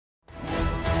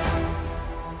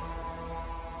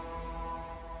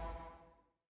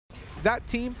that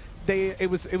team, it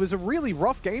was a really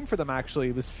rough game for them, actually.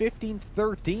 It was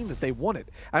 15-13 that they won it,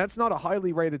 and that's not a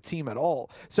highly rated team at all.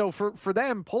 So for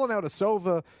them, pulling out a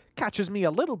Sova catches me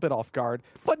a little bit off guard,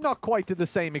 but not quite to the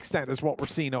same extent as what we're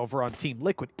seeing over on Team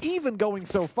Liquid, even going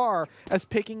so far as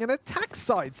picking an attack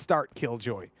side start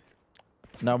Killjoy.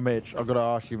 Now, Mitch, I've got to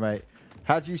ask you, mate.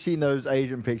 Had you seen those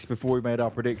agent picks before we made our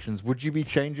predictions, would you be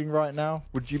changing right now?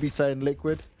 Would you be saying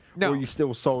Liquid? No. Or are you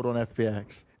still sold on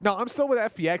FPX? No, I'm still with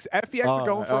FPX. FPX are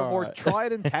going for a more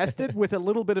tried and tested with a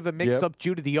little bit of a mix-up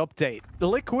due to the update. The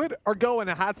Liquid are going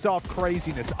a hats-off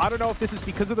craziness. I don't know if this is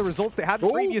because of the results they had in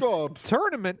the previous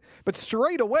tournament, but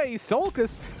straight away,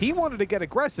 soulcas, he wanted to get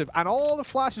aggressive, and all the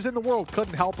flashes in the world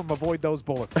couldn't help him avoid those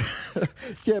bullets.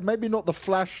 Yeah, maybe not the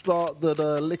flash start that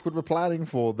Liquid were planning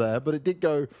for there, but it did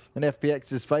go in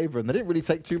FPX's favor, and they didn't really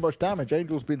take too much damage.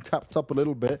 Angel's been tapped up a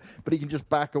little bit, but he can just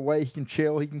back away, he can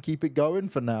chill, he can keep it going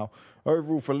for now.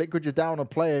 Overall, for Liquid, you're down a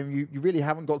player, and you really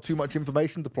haven't got too much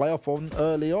information to play off on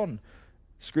early on.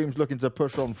 Scream's looking to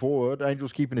push on forward.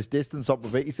 Angel's keeping his distance up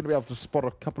with it. He's going to be able to spot a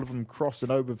couple of them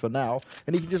crossing over for now,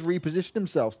 and he can just reposition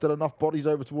himself. Still enough bodies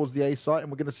over towards the A site,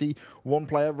 and we're going to see one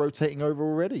player rotating over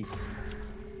already.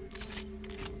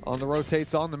 On the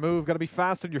rotates, on the move. Got to be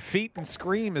fast on your feet, and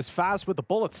Scream is fast with the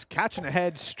bullets, catching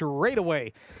ahead straight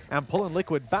away and pulling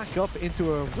Liquid back up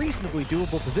into a reasonably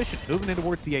doable position. Moving in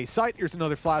towards the A site. Here's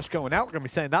another flash going out. We're going to be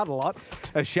saying that a lot.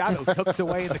 As Shadow tucks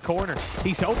away in the corner.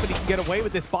 He's hoping he can get away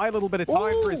with this, buy a little bit of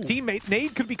time for his teammate.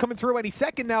 Nade could be coming through any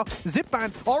second now.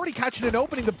 Zyppaan already catching an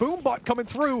opening. The boom bot coming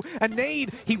through, and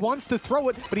Nade, he wants to throw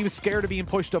it, but he was scared of being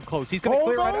pushed up close. He's going to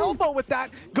clear an elbow with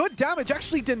that. Good damage.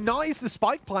 Actually denies the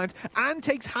spike plant and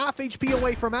takes half HP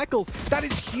away from Eccles. That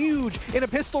is huge in a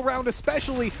pistol round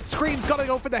especially. Scream's got to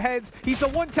go for the heads. He's the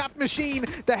one-tap machine,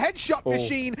 the headshot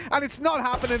machine, and it's not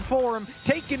happening for him.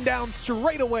 Taken down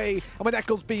straight away, and with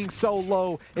Eccles being so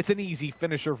low, it's an easy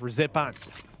finisher for Zyppaan.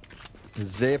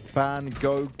 Zyppaan,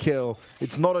 go kill.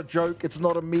 It's not a joke. It's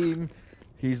not a meme.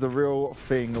 He's the real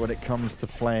thing when it comes to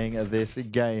playing this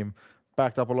game.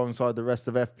 Backed up alongside the rest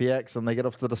of FPX, and they get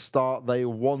off to the start they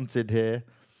wanted here.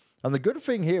 And the good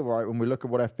thing here, right, when we look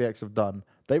at what FPX have done,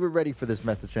 they were ready for this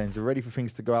meta change. They're ready for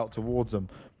things to go out towards them.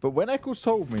 But when Eccles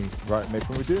told me, right, Mitch,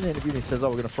 when we're doing the interview, and he says, oh,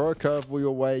 we're going to throw a curveball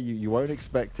your way, you won't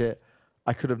expect it,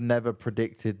 I could have never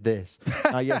predicted this.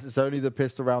 Now, yes, it's only the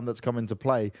pistol round that's come into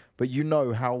play, but you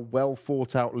know how well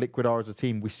thought out Liquid are as a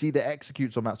team. We see their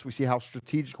executes on maps. We see how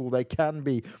strategical they can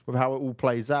be with how it all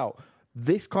plays out.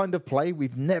 This kind of play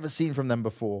we've never seen from them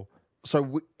before.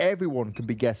 So everyone can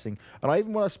be guessing. And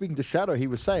even when I was speaking to Shadow, he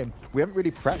was saying, we haven't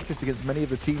really practiced against many of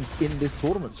the teams in this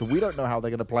tournament, so we don't know how they're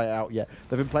going to play it out yet.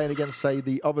 They've been playing against, say,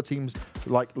 the other teams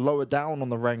like lower down on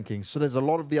the rankings. So there's a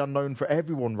lot of the unknown for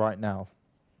everyone right now.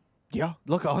 Yeah,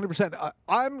 look, 100%.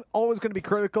 I'm always going to be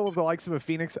critical of the likes of a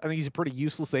Phoenix. I think he's a pretty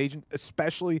useless agent,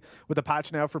 especially with the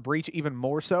patch now for Breach, even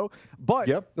more so. But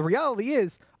the reality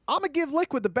is, I'm going to give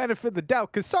Liquid the benefit of the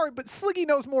doubt, because, sorry, but Sliggy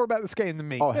knows more about this game than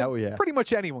me. Oh, hell yeah. Pretty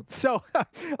much anyone. So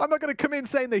I'm not going to come in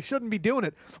saying they shouldn't be doing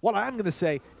it. What I am going to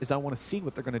say is I want to see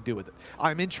what they're going to do with it.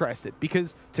 I'm interested,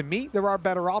 because to me, there are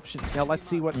better options. Now, let's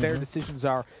see what their decisions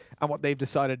are and what they've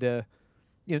decided to,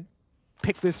 you know,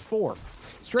 pick this for.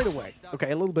 Straight away. Okay,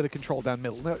 a little bit of control down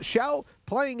middle. Now, Shao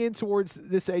playing in towards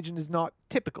this agent is not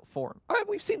typical for him.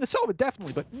 We've seen the Sova,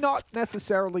 definitely, but not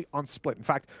necessarily on Split. In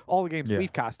fact, all the games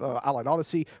we've cast, Allied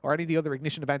Odyssey, or any of the other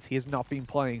Ignition events, he has not been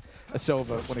playing a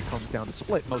Sova when it comes down to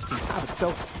Split. Most teams haven't.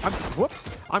 So,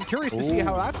 I'm curious to see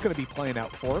how that's going to be playing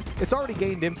out for him. It's already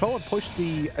gained info and pushed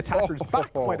the attackers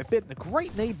back quite a bit. And a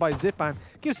great nade by Zyppaan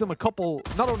gives them a couple,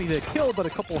 not only the kill, but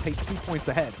a couple HP points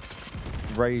ahead.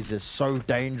 Raze is so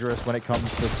dangerous when it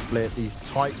comes to Split. These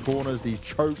tight corners, these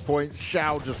choke points.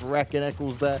 Shao just wrecking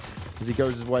Eccles there as he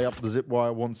goes his way up the zip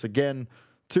wire once again.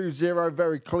 2-0,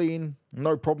 very clean.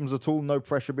 No problems at all. No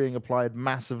pressure being applied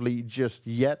massively just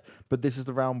yet. But this is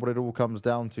the round what it all comes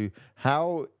down to.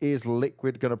 How is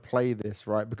Liquid going to play this,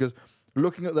 right? Because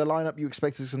looking at their lineup, you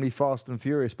expect it's going to be fast and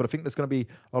furious, but I think there's going to be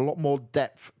a lot more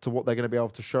depth to what they're going to be able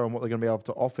to show and what they're going to be able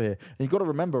to offer here. And you've got to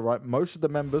remember, right, most of the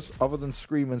members, other than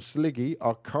Scream and Sliggy,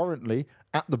 are currently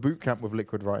at the boot camp with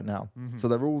Liquid right now. So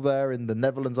they're all there in the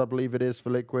Netherlands, I believe it is, for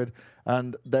Liquid,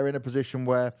 and they're in a position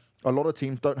where a lot of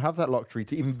teams don't have that luxury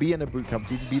to even be in a boot camp,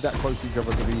 to even be that close to each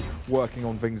other, to be working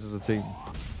on things as a team.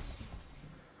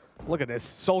 Look at this.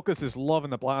 soulcas is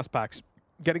loving the blast packs.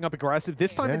 Getting up aggressive,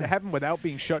 this time into heaven without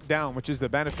being shut down, which is the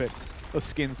benefit. Those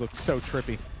skins look so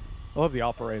trippy. I love the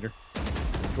operator.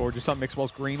 It's gorgeous on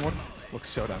Mixwell's green one. Looks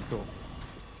so damn cool.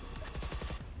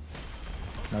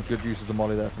 Now, good use of the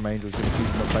molly there from Angel is going to keep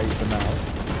him at bay for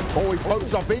now. Oh, he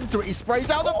floats up into it. He sprays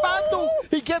out the Vandal.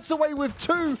 He gets away with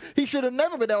 2. He should have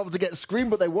never been able to get Scream,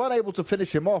 but they weren't able to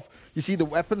finish him off. You see the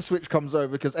weapon switch comes over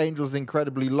because Angel's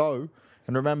incredibly low.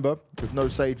 And remember, with no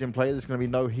Sage in play, there's going to be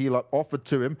no heal-up offered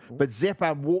to him. But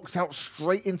Zyppaan walks out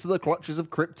straight into the clutches of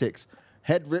Kryptix.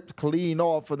 Head ripped clean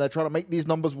off, and they're trying to make these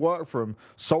numbers work for him.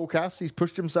 soulcas, he's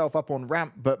pushed himself up on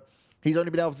ramp, but he's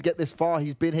only been able to get this far.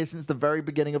 He's been here since the very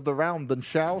beginning of the round, and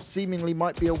Shao seemingly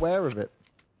might be aware of it.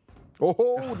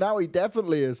 Oh, now he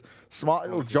definitely is. Smart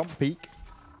little jump peek.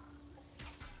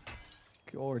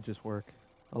 Gorgeous work.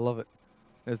 I love it.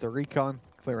 There's the recon,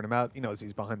 clearing him out. He knows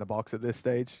he's behind the box at this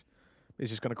stage. He's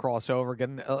just going to cross over, get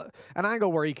an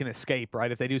angle where he can escape,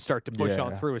 right, if they do start to push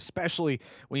on through, especially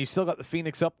when you still got the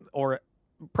Phoenix up, or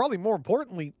probably more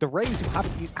importantly, the Raze, who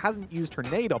hasn't used her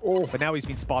nade up, but now he's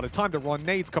been spotted. Time to run.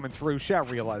 Nade's coming through. Shao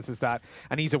realizes that,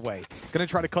 and he's away. Going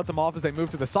to try to cut them off as they move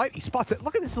to the site. He spots it.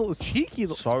 Look at this little cheeky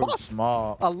little spot. So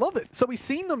smart. I love it. So he's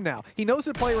seen them now. He knows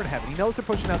the player in heaven. He knows they're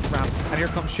pushing out the ramp, and here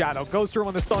comes Shadow. Goes through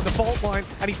on the stun default line,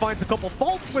 and he finds a couple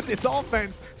faults with this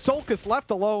offense. soulcas left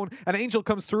alone, and Angel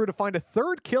comes through to find a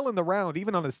 3rd kill in the round,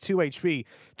 even on his 2 HP.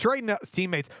 Trading out his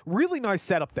teammates. Really nice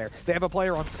setup there. They have a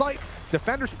player on site,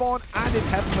 defender spawn, and in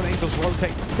heaven when Angel's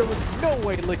rotate. There was no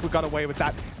way Liquid got away with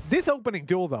that. This opening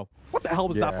duel, though, what the hell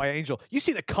was that by Angel? You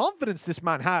see the confidence this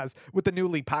man has with the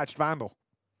newly patched Vandal.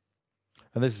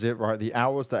 And this is it, right? The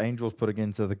hours that Angel's putting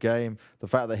into the game, the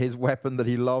fact that his weapon that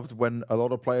he loved when a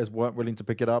lot of players weren't willing to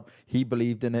pick it up, he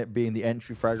believed in it, being the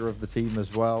entry fragger of the team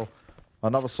as well.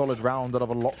 Another solid round,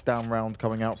 another lockdown round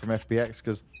coming out from FPX,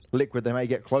 because Liquid, they may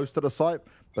get close to the site,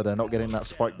 but they're not getting that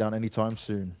spike down anytime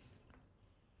soon.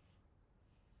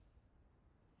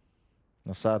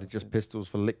 Now, sadly, just pistols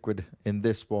for Liquid in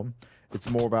this one. It's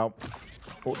more about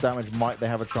what damage might they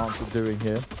have a chance of doing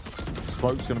here.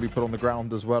 Smoke's going to be put on the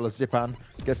ground as well as Zyppaan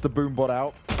gets the boombot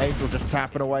out. Angel just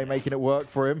tapping away, making it work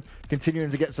for him.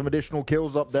 Continuing to get some additional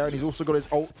kills up there, and he's also got his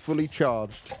ult fully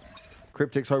charged.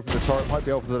 Kryptix hoping the turret might be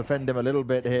able to defend him a little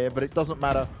bit here, but it doesn't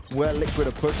matter where Liquid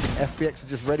are pushing. FPX are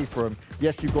just ready for him.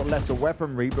 Yes, you've got lesser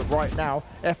weaponry, but right now,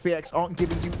 FPX aren't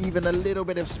giving you even a little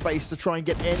bit of space to try and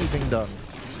get anything done.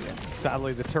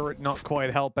 Sadly, the turret not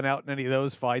quite helping out in any of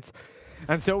those fights.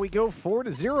 And so we go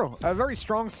 4-0. A very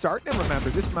strong start. And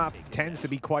remember, this map tends to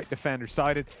be quite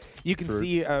defender-sided. You can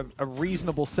see a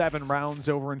reasonable 7 rounds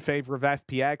over in favor of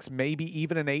FPX, maybe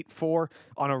even an 8-4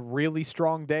 on a really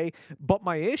strong day. But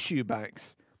my issue,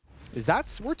 Banks, is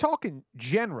we're talking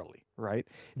generally, right?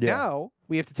 Yeah. Now,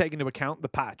 we have to take into account the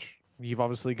patch. You've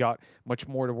obviously got much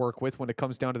more to work with when it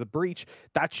comes down to the breach.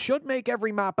 That should make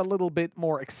every map a little bit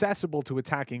more accessible to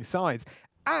attacking sides.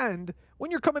 And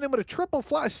when you're coming in with a triple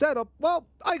flash setup, well,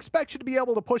 I expect you to be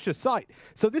able to push a site.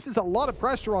 So this is a lot of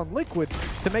pressure on Liquid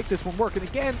to make this one work. And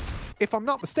again, if I'm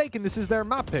not mistaken, this is their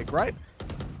map pick, right?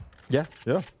 Yeah.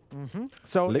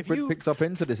 So Liquid picked up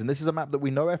into this, and this is a map that we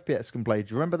know FPX can play.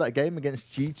 Do you remember that game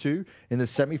against G2 in the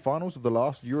semifinals of the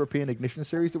last European Ignition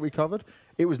series that we covered?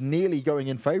 It was nearly going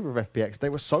in favor of FPX. They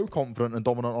were so confident and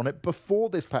dominant on it before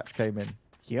this patch came in.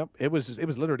 Yep, it was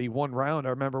literally one round, I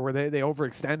remember, where they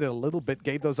overextended a little bit,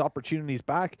 gave those opportunities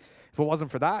back. If it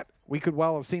wasn't for that, we could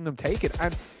well have seen them take it.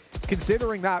 And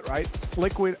considering that, right,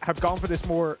 Liquid have gone for this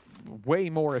way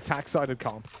more attack-sided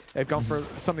comp. They've gone for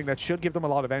something that should give them a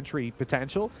lot of entry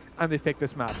potential, and they've picked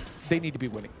this map. They need to be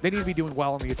winning. They need to be doing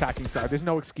well on the attacking side. There's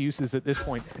no excuses at this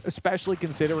point, especially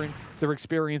considering their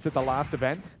experience at the last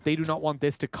event. They do not want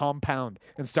this to compound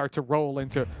and start to roll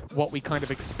into what we kind of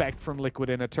expect from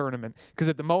Liquid in a tournament. Because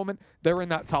at the moment, they're in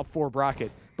that top 4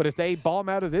 bracket. But if they bomb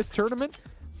out of this tournament,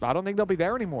 I don't think they'll be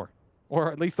there anymore.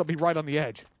 Or at least they'll be right on the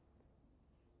edge.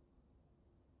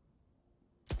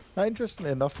 Now,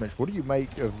 interestingly enough, Mitch, what do you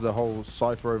make of the whole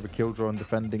Cypher over Killjoy and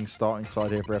defending starting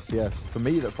side here for FPS? For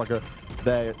me, that's like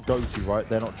their go-to, right?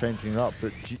 They're not changing it up.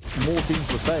 But more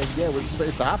teams were saying, yeah, we expect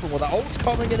this to happen. Well, that ult's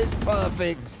coming and it's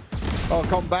perfect. I'll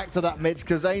come back to that, Mitch,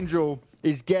 because Angel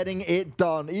is getting it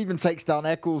done. Even takes down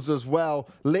Eccles as well.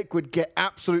 Liquid get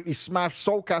absolutely smashed.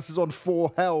 soulcas is on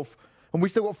 4 health. And we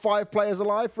still got 5 players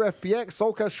alive for FPX.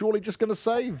 soulcas surely just going to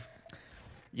save.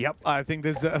 Yep, I think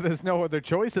there's no other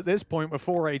choice at this point with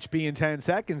 4 HP in 10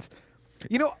 seconds.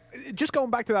 You know, just going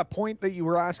back to that point that you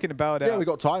were asking about... yeah, we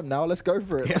got time now. Let's go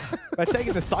for it. Yeah, by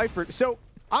taking the Cypher. So,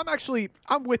 I'm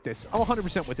with this. I'm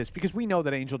 100% with this because we know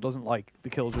that Angel doesn't like the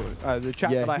Killjoy. The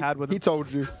chat that I had with him. He told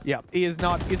you. Yeah, he is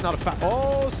not a fan.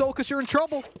 Oh, soulcas, you're in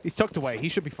trouble. He's tucked away. He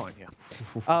should be fine, yeah.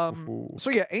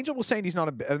 So yeah, Angel was saying he's not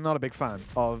a big fan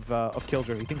of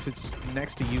Killjoy. He thinks it's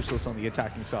next to useless on the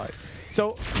attacking side.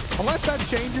 So unless that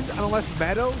changes and unless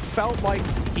Meddo felt like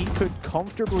he could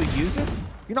comfortably use it,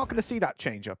 you're not going to see that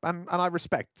change up. And I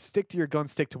respect. Stick to your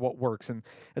guns, stick to what works. And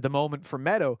at the moment for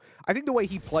Meddo, I think the way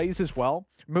he plays as well,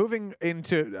 moving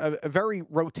into a very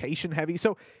rotation heavy.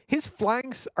 So his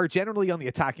flanks are generally on the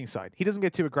attacking side. He doesn't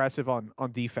get too aggressive on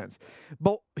defense.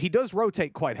 But he does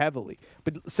rotate quite heavily.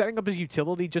 But setting up his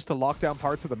utility just to lock down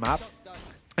parts of the map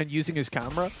and using his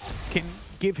camera can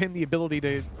give him the ability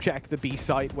to check the B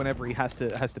site whenever he has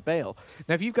to bail.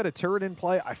 Now, if you've got a turret in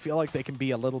play, I feel like they can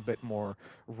be a little bit more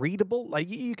readable. Like,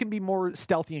 you can be more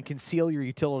stealthy and conceal your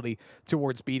utility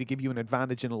towards B to give you an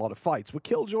advantage in a lot of fights. With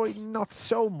Killjoy, not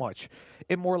so much.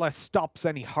 It more or less stops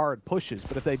any hard pushes,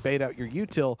 but if they bait out your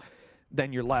util,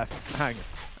 then you're left hanging.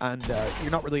 And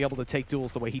you're not really able to take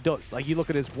duels the way he does. Like, you look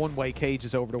at his one-way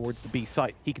cages over towards the B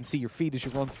site. He can see your feet as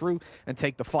you run through and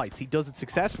take the fights. He does it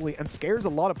successfully and scares a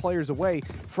lot of players away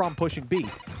from pushing B.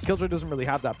 Killjoy doesn't really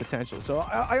have that potential. So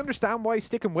I understand why he's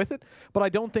sticking with it, but I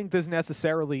don't think there's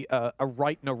necessarily a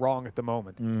right and a wrong at the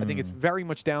moment. I think it's very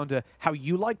much down to how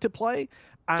you like to play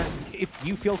and if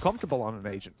you feel comfortable on an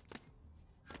agent.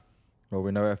 Well,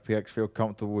 we know FPX feel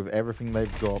comfortable with everything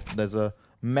they've got. There's a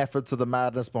method to the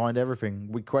madness behind everything.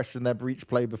 We questioned their breach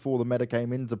play before the meta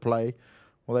came into play.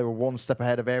 Well, they were one step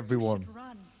ahead of everyone.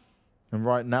 And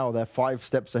right now, they're 5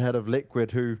 steps ahead of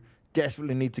Liquid, who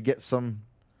desperately need to get some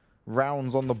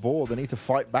rounds on the board. They need to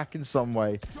fight back in some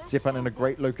way. Zyppaan in a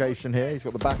great location here. He's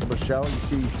got the backup of Shao. You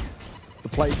see the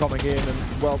play coming in,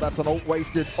 and, well, that's an ult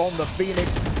wasted on the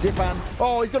Phoenix. Zyppaan,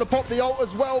 oh, he's going to pop the ult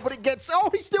as well, but it gets, oh,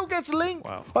 he still gets linked.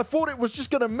 Wow. I thought it was just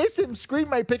going to miss him. Scream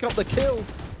may pick up the kill,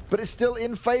 but it's still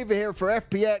in favor here for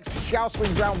FPX. Shao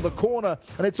swings round the corner,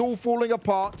 and it's all falling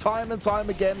apart time and time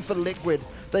again for Liquid.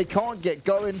 They can't get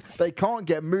going, they can't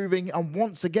get moving, and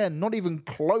once again, not even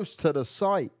close to the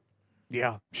site.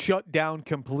 Yeah, shut down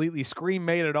completely. Scream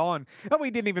made it on. Oh,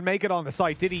 he didn't even make it on the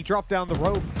site, did he? Dropped down the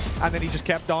rope, and then he just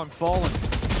kept on falling.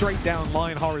 Straight down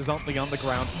line horizontally on the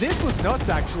ground. This was nuts,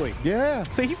 actually. Yeah.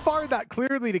 So he fired that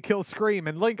clearly to kill Scream,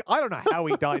 and Link, I don't know how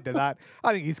he died to that.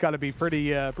 I think he's got to be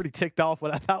pretty ticked off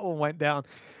when that one went down.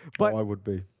 But oh, I would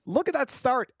be. Look at that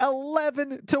start.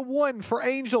 11-1 for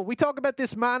Angel. We talk about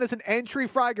this man as an entry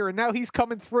fragger, and now he's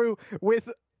coming through with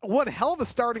one hell of a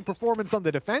starting performance on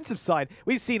the defensive side.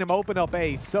 We've seen him open up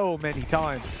A so many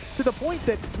times, to the point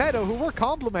that Meddo, who we're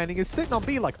complimenting, is sitting on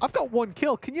B like, I've got 1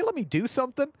 kill. Can you let me do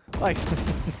something? Like,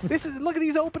 look at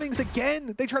these openings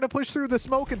again. They try to push through the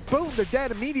smoke and boom, they're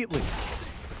dead immediately.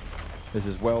 This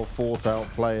is well thought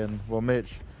out play, and, well,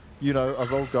 Mitch, you know,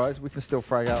 as old guys, we can still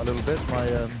frag out a little bit.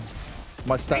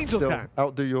 My stats Angel still can.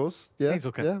 outdo yours. Yeah,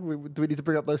 Angel can. Yeah. Do we need to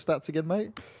bring up those stats again,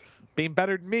 mate? Being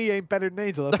better than me ain't better than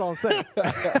Angel. That's all I'm saying.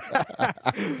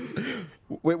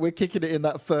 We're kicking it in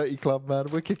that 30 club, man.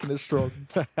 We're kicking it strong.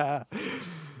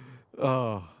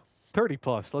 Oh, 30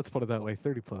 plus. Let's put it that way.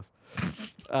 30 plus.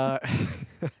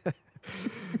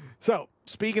 So,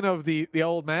 speaking of the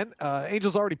old man,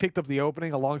 Angel's already picked up the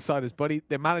opening alongside his buddy.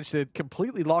 They managed to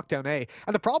completely lock down A.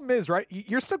 And the problem is, right,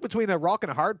 you're stuck between a rock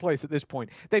and a hard place at this point.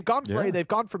 They've gone for A, they've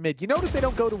gone for mid. You notice they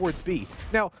don't go towards B.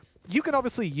 Now, you can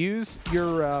obviously use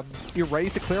your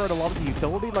Raze to clear out a lot of the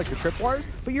utility, like the tripwires,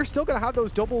 but you're still going to have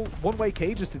those double one-way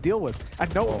cages to deal with,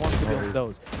 and no one wants to deal with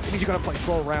those. It means you're going to play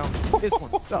slow rounds. This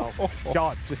one's, oh,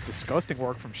 God, just disgusting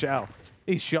work from Shao.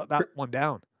 He's shut that one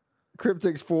down.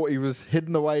 Kryptix thought he was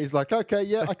hidden away. He's like, okay,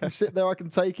 yeah, I can sit there, I can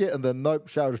take it. And then, nope,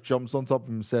 Shao just jumps on top of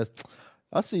him and says,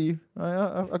 I see you.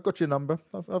 I've got your number.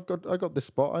 I got this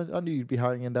spot. I knew you'd be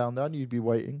hanging down there. I knew you'd be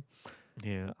waiting.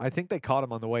 Yeah, I think they caught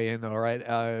him on the way in, though, right?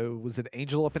 Was it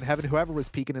Angel up in heaven? Whoever was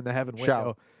peeking in the heaven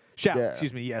window. Shao, yeah.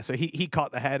 Excuse me, yeah. So he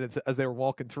caught the head as they were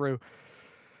walking through.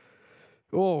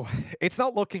 Oh, it's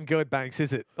not looking good, Banks,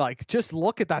 is it? Like, just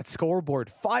look at that scoreboard.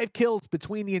 5 kills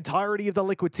between the entirety of the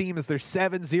Liquid team as they're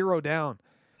 7-0 down.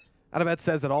 That about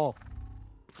says it all.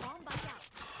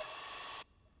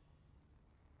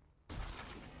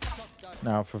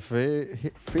 Now, for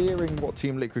fearing what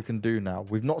Team Liquid can do now,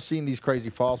 we've not seen these crazy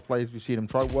fast plays. We've seen them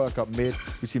try to work up mid.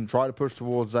 We've seen them try to push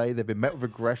towards A. They've been met with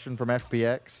aggression from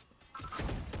FPX.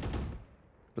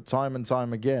 But time and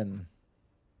time again,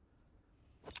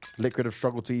 Liquid have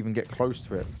struggled to even get close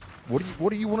to it.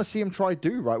 What do you want to see him try to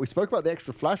do, right? We spoke about the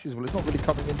extra flashes. Well, it's not really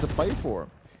coming into play for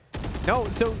him. No,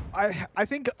 so I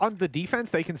think on the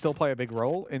defense, they can still play a big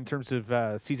role in terms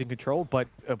of season control. But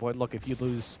look, if you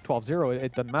lose 12-0,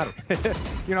 it doesn't matter.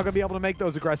 You're not going to be able to make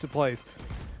those aggressive plays.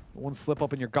 One slip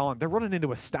up and you're gone. They're running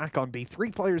into a stack on B. 3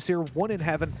 players here, 1 in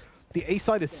heaven. The A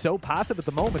side is so passive at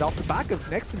the moment off the back of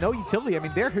next to no utility. I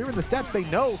mean, they're hearing the steps. They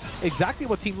know exactly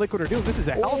what Team Liquid are doing. This is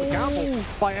a hell of a gamble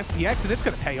by FPX, and it's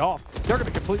going to pay off. They're going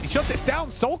to completely shut this down.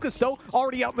 soulcas, though,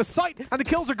 already out in the site, and the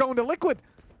kills are going to Liquid.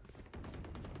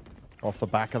 Off the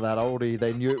back of that oldie,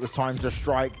 they knew it was time to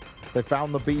strike. They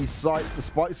found the B site. The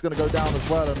spike's going to go down as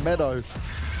well. And Meddo,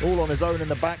 all on his own in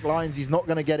the back lines. He's not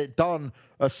going to get it done.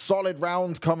 A solid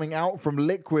round coming out from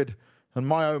Liquid. And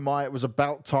my oh my, it was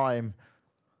about time.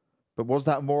 But was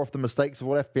that more of the mistakes of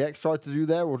what FPX tried to do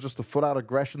there, or just the full-out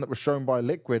aggression that was shown by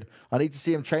Liquid? I need to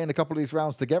see him chain a couple of these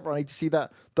rounds together. I need to see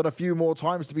that done a few more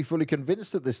times to be fully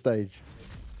convinced at this stage.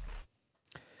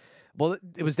 Well,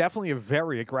 it was definitely a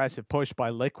very aggressive push by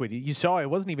Liquid. You saw it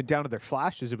wasn't even down to their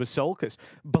flashes. It was soulcas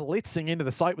blitzing into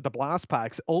the site with the blast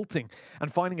packs, ulting,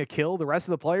 and finding a kill. The rest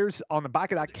of the players on the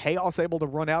back of that chaos able to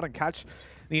run out and catch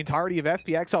the entirety of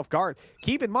FPX off guard.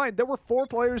 Keep in mind, there were 4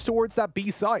 players towards that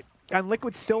B site, and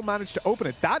Liquid still managed to open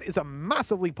it. That is a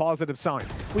massively positive sign.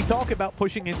 We talk about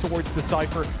pushing in towards the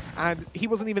Cypher, and he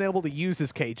wasn't even able to use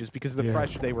his cages because of the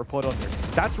pressure they were put under.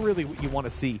 That's really what you want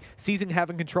to see. Seizing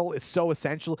Heaven control is so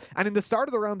essential, and in the start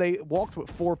of the round, they walked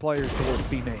with 4 players towards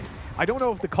B main. I don't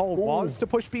know if the call was to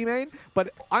push B main,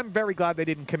 but I'm very glad they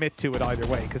didn't commit to it either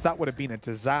way, because that would have been a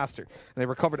disaster. And they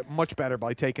recovered it much better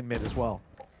by taking mid as well.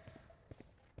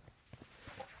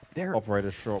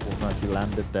 Operator's shot wasn't actually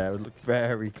landed there. It looked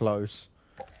very close.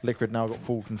 Liquid now got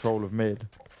full control of mid.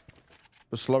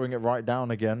 But slowing it right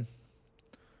down again.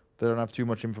 They don't have too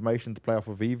much information to play off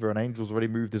of either, and Angel's already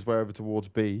moved his way over towards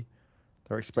B.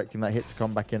 They're expecting that hit to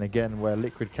come back in again, where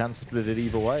Liquid can split it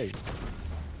either way.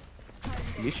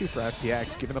 The issue for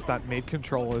FPX, giving up that mid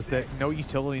control, is that no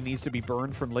utility needs to be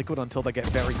burned from Liquid until they get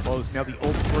very close. Now the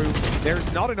ult through.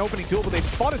 There's not an opening tool, but they've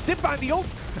spotted Zyppaan. The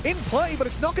ult in play, but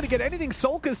it's not going to get anything.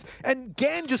 soulcas, and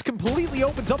Gan just completely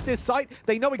opens up this site.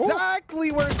 They know exactly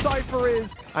where Cypher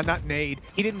is. And that nade,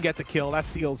 he didn't get the kill. That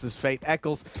seals his fate.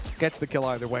 Eccles gets the kill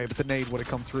either way, but the nade would have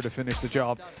come through to finish the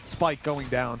job. Spike going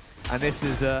down. And this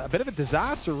is a bit of a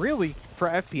disaster, really, for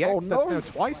FPX. Oh, no. That's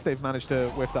now twice they've managed to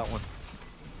whiff that one.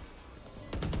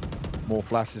 More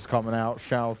flashes coming out.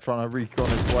 Shao trying to recon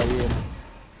his way in.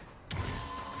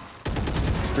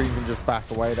 Scream can just back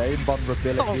away. They're in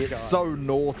vulnerability. It's so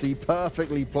naughty.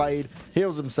 Perfectly played.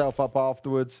 Heals himself up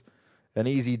afterwards. And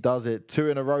Easy does it. 2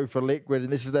 in a row for Liquid,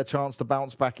 and this is their chance to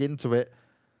bounce back into it.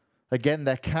 Again,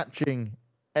 they're catching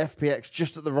FPX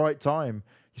just at the right time.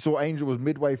 You saw Angel was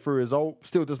midway through his ult.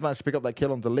 Still does manage to pick up that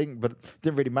kill onto Link, but it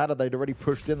didn't really matter. They'd already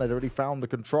pushed in. They'd already found the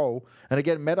control. And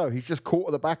again, Meddo, he's just caught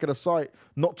at the back of the site.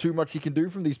 Not too much he can do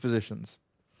from these positions.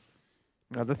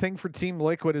 Now, the thing for Team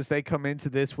Liquid as they come into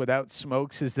this without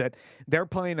smokes is that they're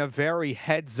playing a very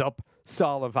heads-up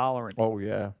style of Valorant. Oh,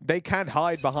 yeah. They can't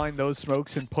hide behind those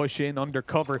smokes and push in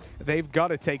undercover. They've got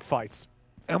to take fights.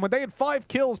 And when they had 5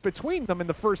 kills between them in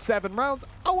the first 7 rounds,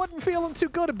 I wasn't feeling too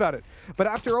good about it. But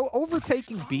after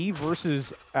overtaking B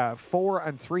versus 4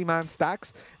 and 3-man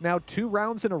stacks, now 2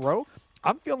 rounds in a row,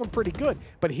 I'm feeling pretty good.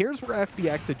 But here's where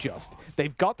FPX adjust.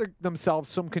 They've got themselves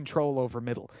some control over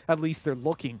middle. At least they're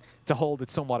looking to hold it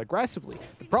somewhat aggressively.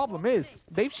 The problem is,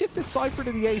 they've shifted Cypher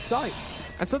to the A side.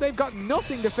 And so they've got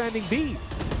nothing defending B.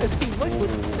 As Team Liquid,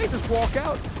 they just walk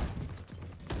out.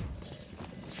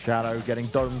 Shadow getting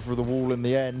domed through the wall in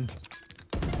the end.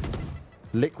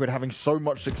 Liquid having so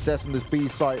much success on this B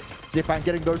site. Zyppaan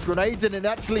getting those grenades in, and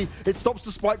actually it stops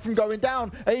the spike from going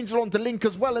down. Angel onto Link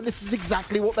as well, and this is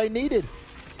exactly what they needed.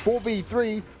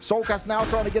 4v3, soulcas now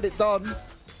trying to get it done.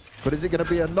 But is it going to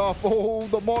be enough? Oh,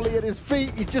 the molly at his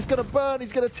feet. He's just going to burn.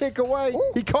 He's going to tick away.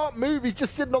 Ooh. He can't move. He's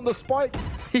just sitting on the spike.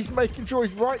 He's making sure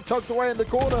he's right tucked away in the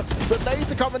corner. The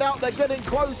nades are coming out. They're getting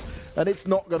close. And it's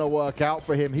not going to work out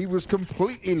for him. He was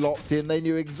completely locked in. They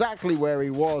knew exactly where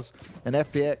he was. And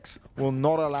FPX will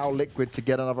not allow Liquid to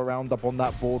get another round up on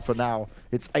that board for now.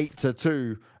 It's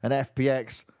 8-2. And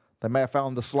FPX, they may have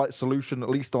found a slight solution, at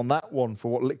least on that one,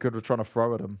 for what Liquid were trying to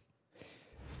throw at him.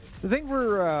 The thing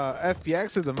for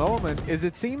FPX at the moment is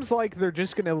it seems like they're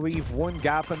just going to leave one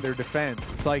gap in their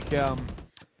defense. It's like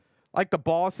the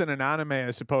boss in an anime, I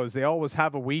suppose. They always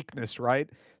have a weakness, right?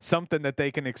 Something that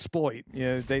they can exploit. You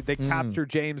know, they capture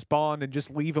James Bond and just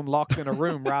leave him locked in a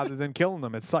room rather than killing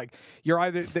them. It's like you're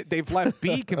either they've left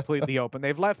B completely open,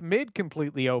 they've left mid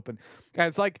completely open, and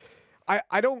it's like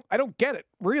I don't get it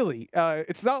really.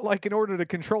 It's not like in order to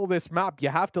control this map you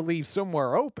have to leave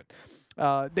somewhere open.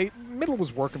 Middle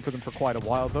was working for them for quite a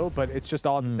while though, but it's just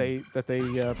odd that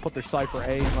they put their Cypher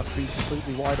A and left B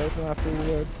completely wide open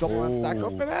after double round stack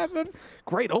up in heaven.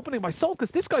 Great opening by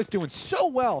soulcas. This guy's doing so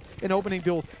well in opening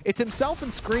duels. It's himself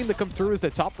and Scream that come through as the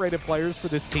top-rated players for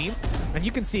this team, and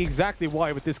you can see exactly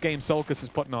why with this game soulcas is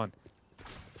putting on.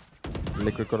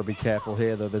 Liquid got to be careful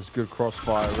here though. There's good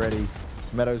crossfire already.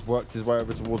 Meddo's worked his way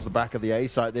over towards the back of the A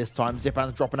site this time.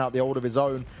 Zyppaan's dropping out the ult of his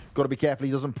own. Got to be careful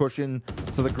he doesn't push in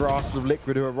to the grasp of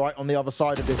Liquid, who are right on the other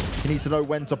side of this. He needs to know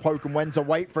when to poke and when to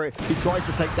wait for it. He tries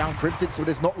to take down Kryptix, but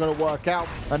it's not going to work out.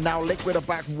 And now Liquid are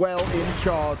back well in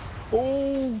charge.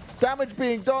 Oh, damage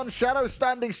being done. Shadow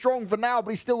standing strong for now,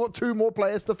 but he's still got 2 more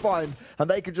players to find. And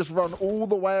they could just run all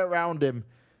the way around him.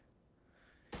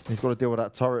 He's got to deal with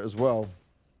that turret as well.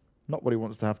 Not what he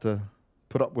wants to have to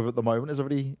put up with at the moment. He's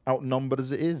already outnumbered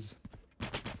as it is.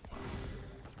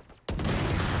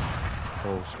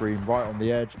 Oh, Scream right on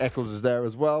the edge. Eccles is there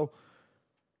as well.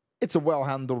 It's a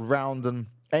well-handled round, and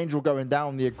Angel going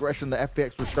down, the aggression that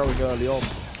FPX was showing early on,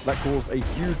 that caused a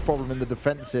huge problem in the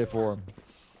defense here for him.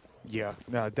 Yeah,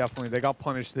 no, definitely. They got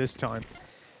punished this time.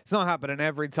 It's not happening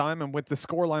every time, and with the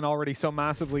scoreline already so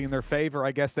massively in their favor,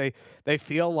 I guess they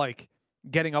feel like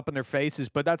getting up in their faces,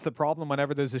 but that's the problem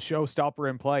whenever there's a showstopper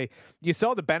in play. You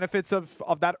saw the benefits of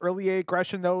that early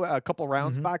aggression, though, a couple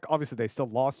rounds back. Obviously, they still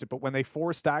lost it, but when they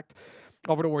 4-stacked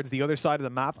over towards the other side of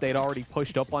the map, they'd already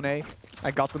pushed up on A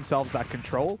and got themselves that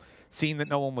control, seeing that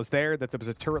no one was there, that there was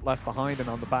a turret left behind, and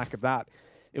on the back of that,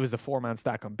 it was a 4-man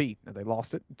stack on B, and they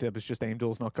lost it. It was just aim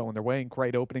duels not going their way, and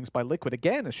great openings by Liquid.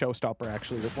 Again, a showstopper,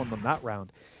 actually, that won them that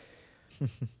round.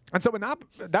 And so in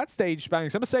that stage,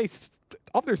 Bangs, I'm going to say,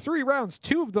 of their 3 rounds,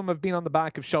 2 of them have been on the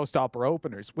back of showstopper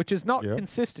openers, which is not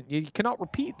consistent. You cannot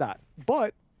repeat that.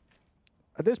 But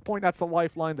at this point, that's the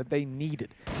lifeline that they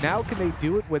needed. Now can they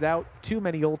do it without too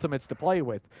many ultimates to play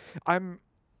with? I'm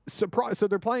surprised. So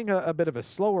they're playing a bit of a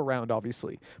slower round,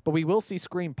 obviously, but we will see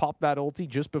Scream pop that ulti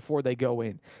just before they go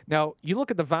in. Now, you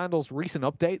look at the Vandal's recent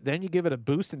update, then you give it a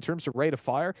boost in terms of rate of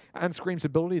fire and Scream's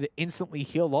ability to instantly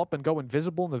heal up and go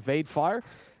invisible and evade fire.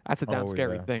 That's a damn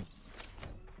scary thing.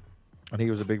 And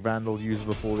he was a big Vandal user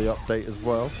before the update as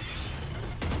well.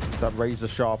 That razor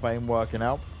sharp aim working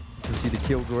out. You can see the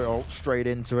Killjoy ult straight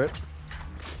into it.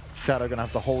 Shadow going to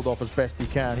have to hold off as best he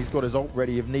can. He's got his ult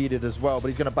ready if needed as well, but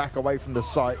he's going to back away from the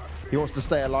site. He wants to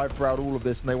stay alive throughout all of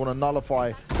this, and they want to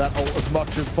nullify that ult as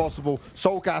much as possible.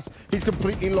 soulcas, he's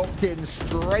completely locked in.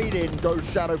 Straight in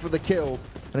goes Shadow for the kill.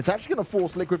 And it's actually going to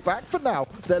force Liquid back for now.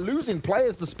 They're losing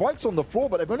players. The spike's on the floor,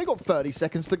 but they've only got 30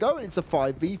 seconds to go, and it's a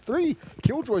 5v3.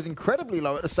 Killjoy's incredibly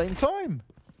low at the same time.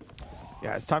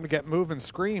 Yeah, it's time to get moving.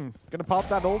 Scream. Gonna pop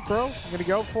that ult, bro. I'm gonna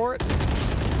go for it.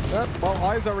 Yep, well,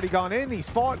 I's already gone in. He's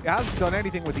fought. Hasn't done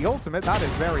anything with the ultimate. That is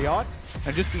very odd.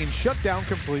 And just being shut down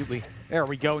completely. There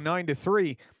we go,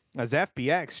 9-3. As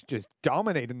FPX just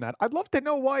dominating that. I'd love to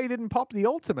know why he didn't pop the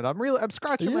ultimate. I'm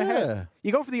scratching my head.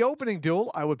 You go for the opening duel,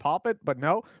 I would pop it, but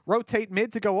no. Rotate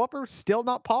mid to go upper, still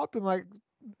not popped. I'm like,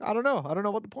 I don't know. I don't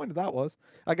know what the point of that was.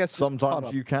 I guess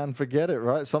sometimes you can forget it,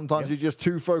 right? Sometimes you're just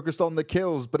too focused on the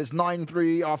kills, but it's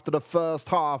 9-3 after the first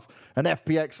half, and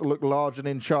FPX look large and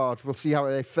in charge. We'll see how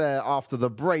they fare after the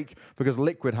break, because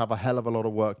Liquid have a hell of a lot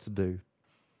of work to do.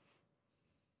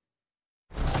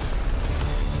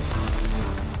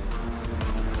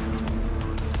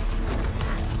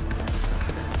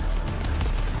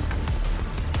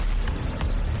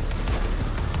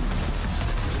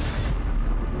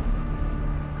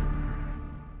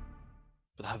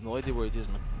 I have no idea where it is,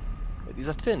 man. Wait, is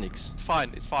that Phoenix? It's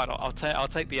fine. It's fine. I'll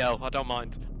take the L. I don't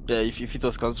mind. Yeah, if it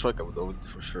was Counter-Strike, I would own it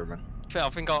for sure, man. I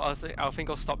think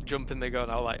I'll stop jumping the gun.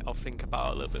 I'll think about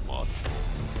it a little bit more.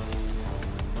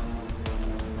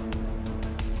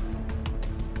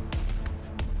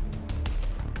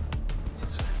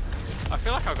 I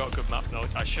feel like I've got a good map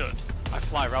knowledge. I should. I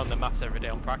fly around the maps every day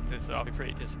on practice, so I'll be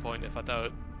pretty disappointed if I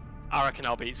don't. I reckon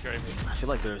I'll beat Scream. I feel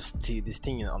like there's this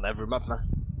thing on every map, man.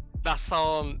 That's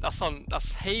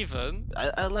Haven.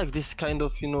 I like this kind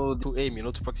of, you know, to aim, you know,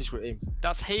 to practice your aim.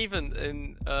 That's Haven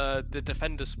in the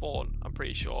defender spawn, I'm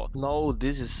pretty sure. No,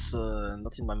 this is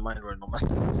not in my mind right now,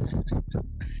 man.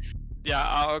 Yeah,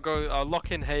 I'll lock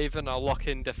in Haven, I'll lock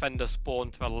in defender spawn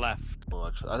to the left. Oh,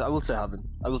 actually, I will say Haven.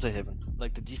 I will say Haven.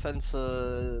 Like the defense,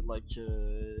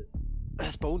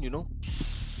 spawn, you know?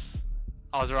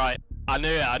 I was right. I knew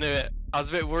it. I was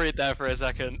a bit worried there for a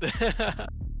second.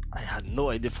 I had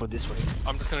no idea for this one.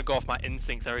 I'm just gonna go off my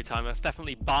instincts every time. It's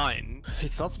definitely bind.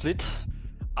 It's not split.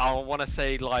 I want to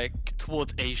say like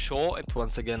towards A short. And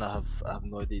once again, I have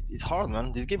no idea. It's hard,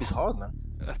 man. This game is hard, man.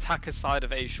 Attacker side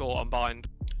of A short on bind.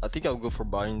 I think I'll go for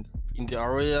bind. In the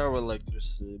area where like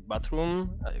there's a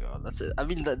bathroom, that's it. I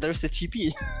mean, there's the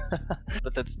TP.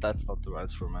 But that's not the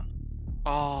answer, man.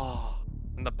 Oh,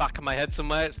 in the back of my head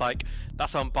somewhere, it's like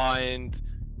that's on bind,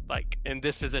 like in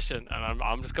this position, and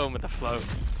I'm just going with the flow.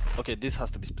 Okay, this has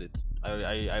to be split.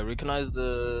 I recognize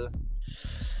the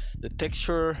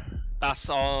texture. That's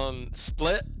on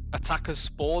split. Attackers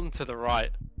spawn to the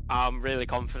right. I'm really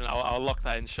confident. I'll lock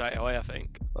that in straight away, I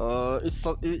think. It's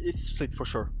not. It's split for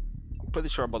sure. I'm pretty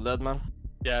sure about that, man.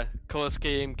 Yeah, color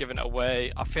scheme, giving it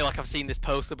away. I feel like I've seen this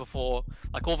poster before.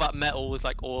 Like all that metal is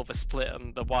like all of a split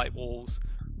and the white walls.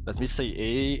 Let me say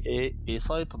A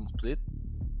side on split,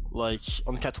 like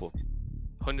on catwalk.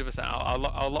 100%.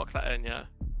 I'll lock that in. Yeah.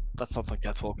 That's not on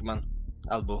catwalk, man.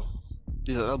 Elbow.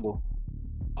 This is elbow.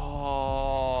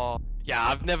 Oh. Yeah,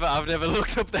 I've never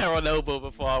looked up there on elbow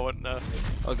before. I wouldn't know.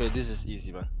 Okay, this is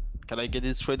easy, man. Can I get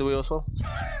it straight away also?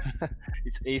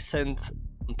 It's ascent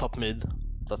on top mid.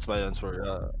 That's my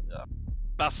answer. Yeah.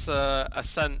 That's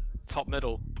ascent top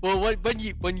middle. Well, when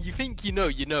you think you know.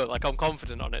 Like I'm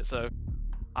confident on it, so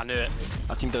I knew it.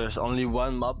 I think there's only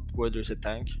one map where there's a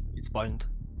tank. It's bind.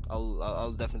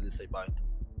 I'll definitely say bind.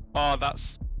 Oh,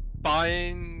 that's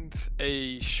bind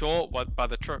a short one by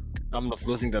the truck. I'm not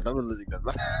losing that. I'm not losing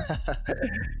that.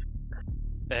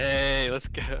 Hey, let's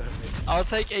go. I'll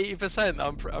take 80%.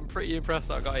 I'm pretty impressed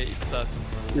that I got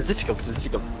 80%. It's difficult. It's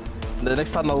difficult. The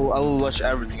next time I'll watch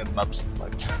everything on the maps.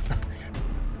 Like.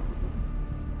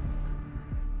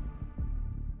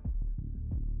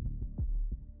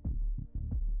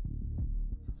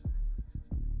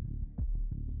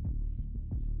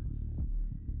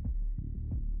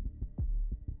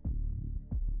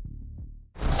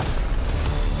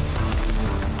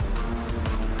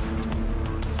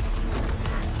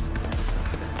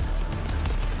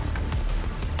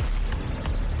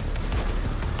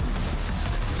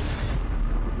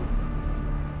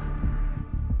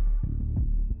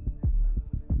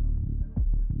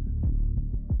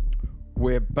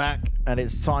 We're back, and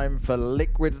it's time for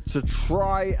Liquid to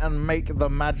try and make the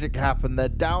magic happen. They're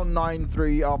down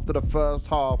 9-3 after the first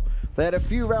half. They had a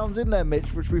few rounds in there,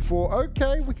 Mitch, which we thought,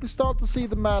 okay, we can start to see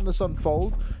the madness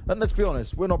unfold. And let's be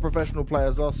honest, we're not professional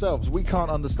players ourselves. We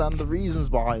can't understand the reasons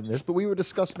behind this, but we were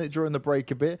discussing it during the break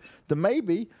a bit, that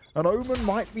maybe an Omen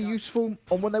might be useful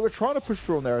on when they were trying to push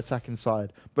through on their attacking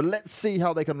side. But let's see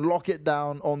how they can lock it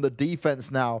down on the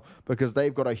defense now, because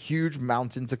they've got a huge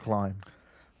mountain to climb.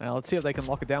 Now, let's see if they can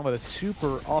lock it down with a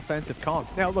super offensive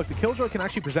comp. Now, look, the Killjoy can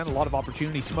actually present a lot of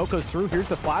opportunity. Smoke goes through. Here's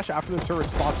the flash after the turret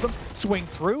spots them. Swing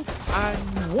through.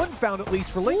 And one found, at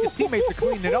least, for Link. His teammates are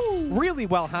cleaning it up. Really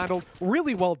well handled.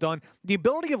 Really well done. The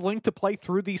ability of Link to play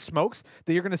through these smokes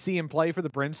that you're going to see him play for the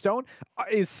Brimstone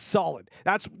is solid.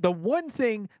 That's the one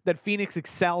thing that Phoenix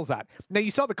excels at. Now, you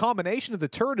saw the combination of the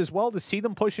turret as well to see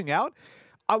them pushing out.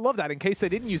 I love that in case they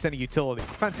didn't use any utility.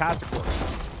 Fantastic work.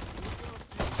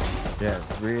 Yeah,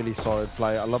 really solid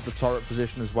play. I love the turret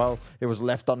position as well. It was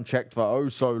left unchecked for oh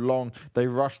so long. They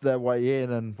rushed their way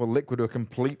in, and well, Liquid were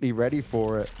completely ready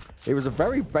for it. It was a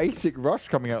very basic rush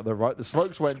coming out there, right? The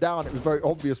smokes went down. It was very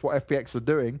obvious what FPX were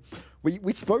doing.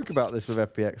 We spoke about this with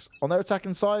FPX. On their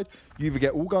attacking side, you either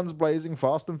get all guns blazing,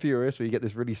 fast and furious, or you get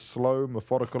this really slow,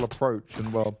 methodical approach.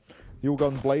 And well, the all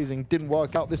guns blazing didn't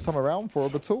work out this time around for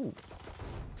them at all.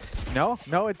 No,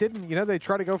 it didn't. You know, they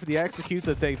try to go for the execute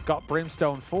that they've got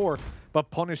Brimstone for,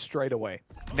 but punished straight away.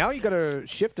 Now you got to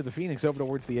shift to the Phoenix over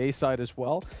towards the A side as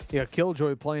well. You got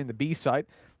Killjoy playing the B side.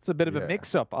 It's a bit of a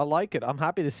mix-up. I like it. I'm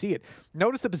happy to see it.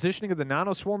 Notice the positioning of the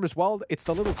Nano Swarm as well. It's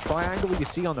the little triangle you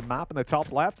see on the map in the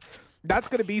top left. That's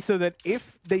going to be so that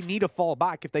if they need to fall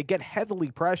back, if they get heavily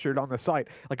pressured on the site,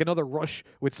 like another rush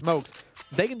with smokes,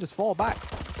 they can just fall back.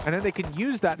 And then they can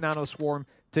use that Nano Swarm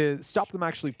to stop them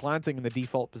actually planting in the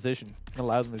default position,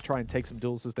 allow them to try and take some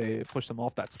duels as they push them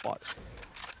off that spot.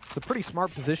 It's a pretty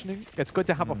smart positioning. It's good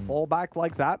to have a fallback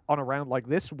like that on a round like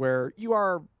this where you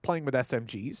are playing with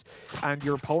SMGs and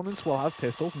your opponents will have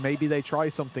pistols. Maybe they try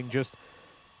something just,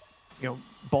 you know,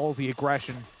 ballsy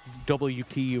aggression, W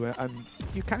key you, and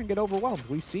you can get overwhelmed.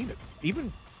 We've seen it.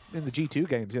 Even in the G2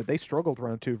 games, they struggled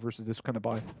round 2 versus this kind of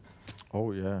buy.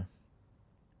 Oh, yeah.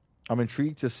 I'm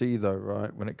intrigued to see, though,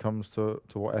 right, when it comes to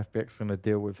what FPX is going to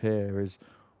deal with here is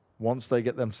once they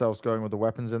get themselves going with the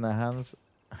weapons in their hands,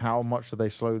 how much do they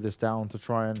slow this down to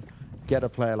try and get a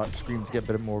player like Scream to get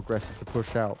a bit more aggressive to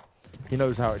push out? He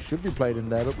knows how it should be played in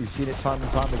there, but we've seen it time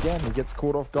and time again. He gets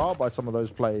caught off guard by some of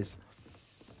those plays.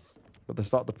 But they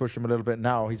start to push him a little bit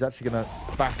now. He's actually going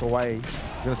to back away.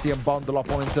 You're going to see him bundle up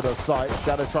on into the site.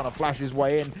 Shadow trying to flash his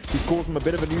way in. He's caused him a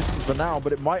bit of a nuisance for now,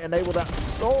 but it might enable that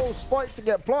spike to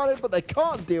get planted, but they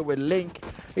can't deal with Link.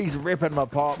 He's ripping him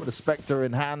apart with a Spectre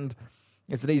in hand.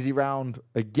 It's an easy round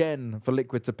again for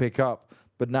Liquid to pick up,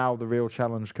 but now the real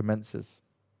challenge commences.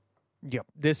 Yep,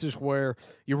 this is where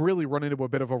you really run into a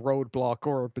bit of a roadblock,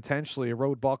 or potentially a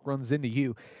roadblock runs into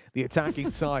you. The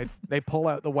attacking side, they pull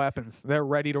out the weapons. They're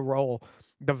ready to roll.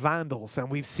 The Vandals,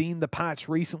 and we've seen the patch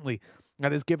recently.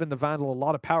 That has given the Vandal a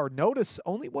lot of power. Notice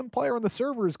only one player on the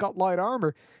server has got light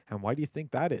armor. And why do you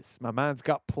think that is? My man's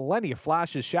got plenty of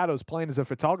flashes. Shadow's playing as a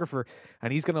photographer,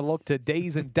 and he's going to look to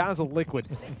daze and dazzle Liquid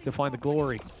to find the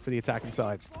glory for the attacking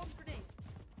side.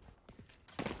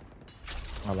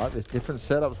 I like this. Different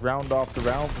setups round after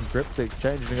round from Kryptix,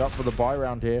 changing up for the buy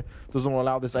round here. Doesn't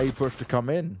allow this A push to come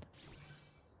in.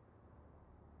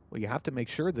 Well, you have to make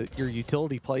sure that your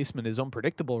utility placement is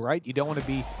unpredictable, right? You don't want to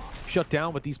be shut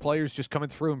down with these players just coming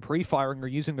through and pre-firing or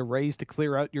using the Raze to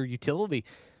clear out your utility.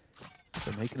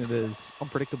 So making it as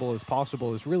unpredictable as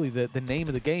possible is really the name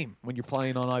of the game when you're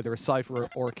playing on either a Cypher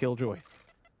or a Killjoy.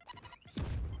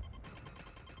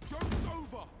 Joke's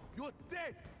over. You're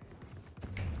dead.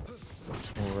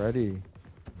 Already.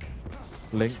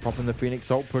 Link popping the Phoenix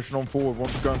ult, pushing on forward,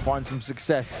 wants to go and find some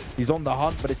success. He's on the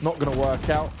hunt, but it's not going to work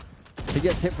out. He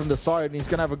gets hit from the side, and he's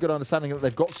going to have a good understanding that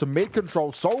they've got some mid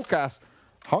control. soulcas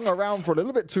hung around for a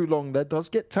little bit too long there. Does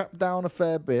get tapped down a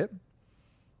fair bit,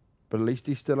 but at least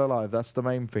he's still alive. That's the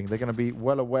main thing. They're going to be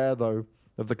well aware, though,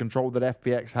 of the control that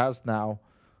FPX has now.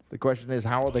 The question is,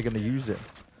 how are they going to use it?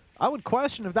 I would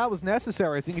question if that was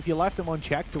necessary. I think if you left him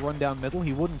unchecked to run down middle,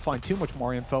 he wouldn't find too much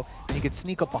more info, and he could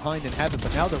sneak up behind in heaven.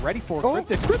 But now they're ready for it.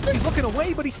 Kryptix. He's looking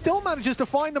away, but he still manages to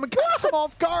find them and catch them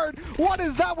off guard. What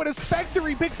is that with a Spectre?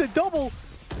 He picks a double.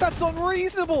 That's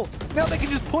unreasonable. Now they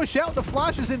can just push out. The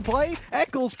flash is in play.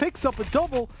 Eccles picks up a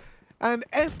double, and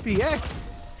FPX,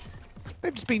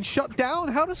 they've just been shut down.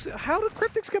 How did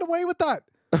Kryptix get away with that?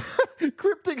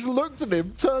 Kryptix looked at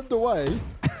him, turned away,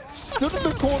 stood in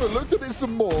the corner, looked at it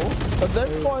some more, and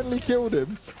then finally killed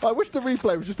him. I wish the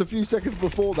replay was just a few seconds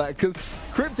before that, because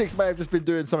Kryptix may have just been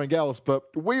doing something else, but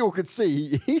we all could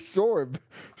see he saw him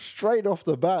straight off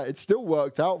the bat. It still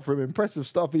worked out for him. Impressive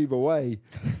stuff either way.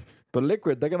 But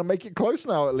Liquid, they're going to make it close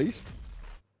now at least.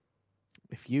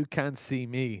 If you can't see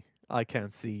me, I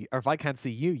can't see. Or if I can't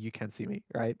see you, you can't see me,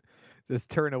 right? Just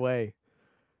turn away.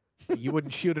 You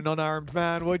wouldn't shoot an unarmed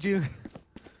man, would you?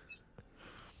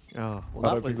 Oh,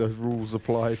 well, I don't think those rules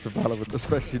apply to Valorant,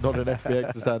 especially not in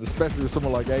FPX's hand, especially with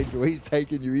someone like Angel. He's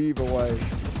taking you either way.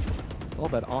 It's all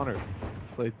about honor.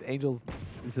 It's like Angel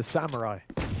is a samurai.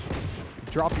 You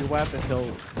drop your weapon, he'll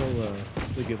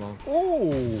leave you alone.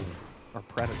 Oh! Or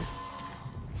Predator.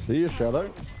 See you,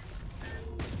 Shadow.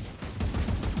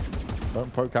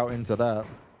 Don't poke out into that.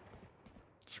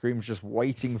 Scream's just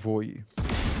waiting for you.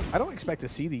 I don't expect to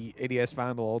see the ADS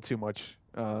Vandal all too much,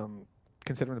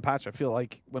 considering the patch. I feel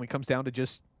like when it comes down to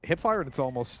just hipfire, it's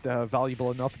almost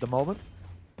valuable enough at the moment.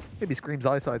 Maybe Scream's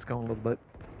eyesight's going a little bit.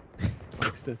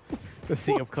 Likes to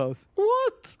see up close.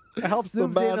 What? It helps zoom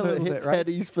in the a man that little hits bit, right?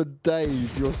 headies for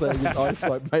days, you're saying his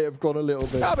eyesight may have gone a little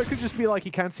bit. Yeah, but it could just be like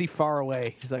he can't see far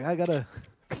away. He's like, I gotta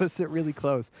sit really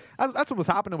close. That's what was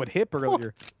happening with Hip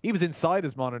earlier. What? He was inside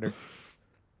his monitor.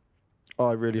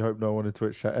 I really hope no one in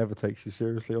Twitch chat ever takes you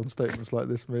seriously on statements like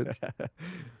this, Mitch.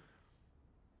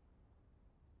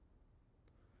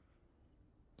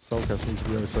 soulcas needs to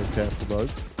be so careful, though.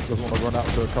 Doesn't want to run out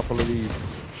to a couple of these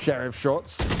sheriff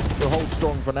shots. He'll hold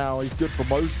strong for now. He's good for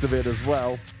most of it as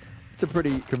well. It's a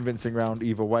pretty convincing round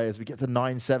either way as we get to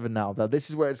 9-7 now. Now, this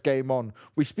is where it's game on.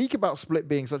 We speak about Split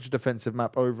being such a defensive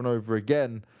map over and over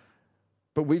again,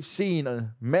 but we've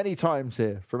seen many times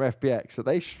here from FPX that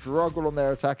they struggle on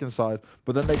their attacking side,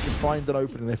 but then they can find an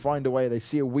opening, they find a way, they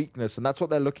see a weakness, and that's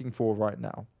what they're looking for right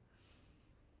now.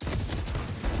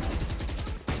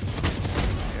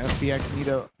 FPX need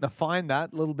to find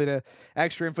that little bit of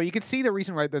extra info. You can see the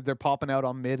reason, right, that they're popping out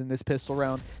on mid in this pistol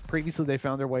round. Previously, they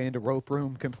found their way into rope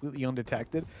room completely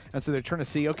undetected. And so they're trying to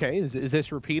see, okay, is this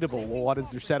repeatable? Well, what is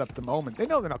their setup at the moment? They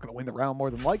know they're not going to win the round more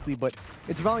than likely, but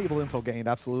it's valuable info gained,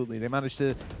 absolutely. They managed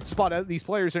to spot out. These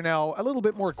players are now a little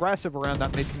bit more aggressive around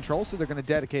that mid control, so they're going to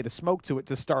dedicate a smoke to it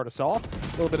to start us off.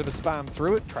 A little bit of a spam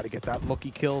through it, try to get that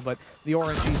lucky kill, but the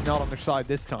RNG's not on their side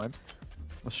this time.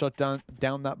 We'll shut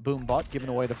down that boom bot, giving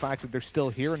away the fact that they're still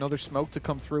here. Another smoke to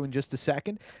come through in just a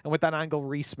second. And with that angle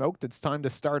re-smoked, it's time to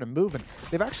start and moving.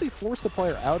 They've actually forced the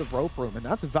player out of rope room, and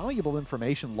that's valuable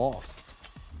information lost.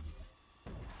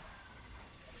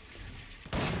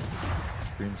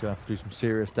 Scream's going to have to do some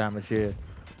serious damage here.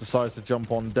 Decides to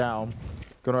jump on down.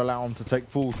 Going to allow him to take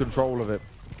full control of it.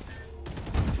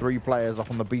 3 players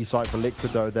up on the B side for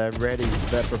Liquid, though. They're ready.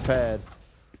 They're prepared.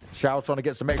 Shao trying to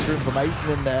get some extra information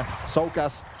in there.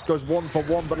 soulcas goes 1 for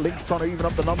 1, but Link's trying to even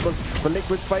up the numbers for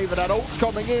Liquid's favor. That ult's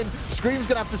coming in. Scream's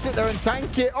going to have to sit there and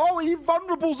tank it. Oh, he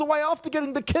vulnerables away after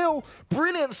getting the kill.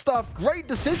 Brilliant stuff. Great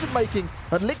decision making.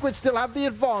 And Liquid still have the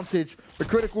advantage. The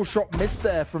critical shot missed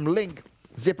there from Link.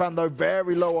 Zyppaan, though,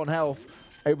 very low on health.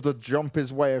 Able to jump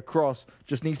his way across.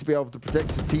 Just needs to be able to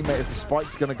protect his teammate if the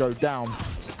spike's going to go down.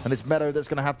 And it's Meddo that's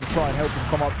going to have to try and help him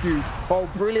come up huge. Oh,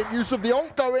 brilliant use of the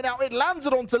ult going out. It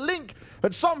landed onto Link.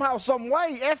 And somehow, some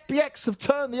way, FPX have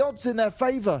turned the odds in their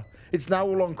favor. It's now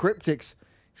all on Kryptix.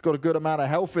 He's got a good amount of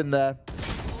health in there.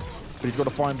 But he's got to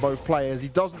find both players. He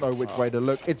doesn't know which way to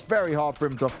look. It's very hard for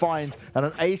him to find. And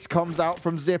an ace comes out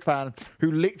from Zyppaan,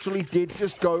 who literally did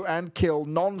just go and kill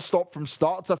non-stop from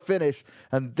start to finish.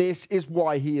 And this is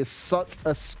why he is such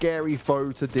a scary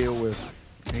foe to deal with.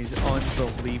 He's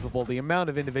unbelievable. The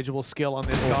amount of individual skill on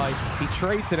this guy. He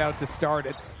trades it out to start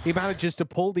it. He manages to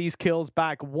pull these kills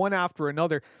back one after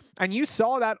another. And you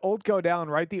saw that ult go down,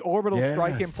 right? The orbital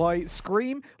strike in play.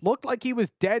 Scream looked like he was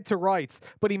dead to rights,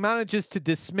 but he manages to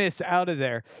dismiss out of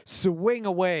there. Swing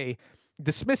away.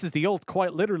 Dismisses the ult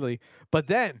quite literally. But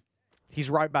then he's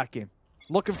right back in.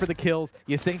 Looking for the kills.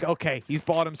 You think, okay, he's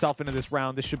bought himself into this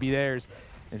round. This should be theirs.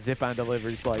 And Zyppaan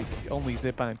delivers like only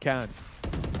Zyppaan can.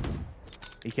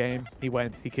 He came, he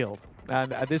went, he killed.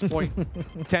 And at this point,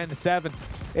 10-7.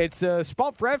 It's a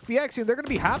spot for FPX, and they're going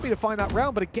to be happy to find that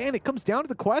round. But again, it comes down to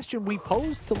the question we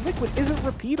posed to Liquid. Is it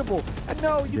repeatable? And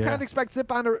no, you can't expect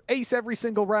Zyppaan to ace every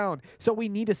single round. So we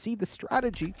need to see the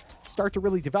strategy start to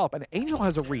really develop. And Angel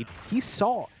has a read. He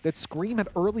saw that Scream had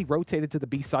early rotated to the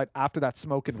B side after that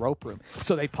smoke and rope room.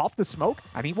 So they pop the smoke,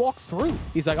 and he walks through.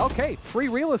 He's like, okay, free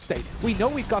real estate. We know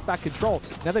we've got that control.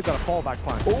 Now they've got a fallback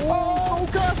plan. Oh,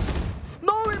 Gus!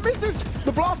 No, it misses.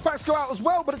 The blast packs go out as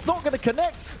well, but it's not going to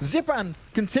connect. Zyppaan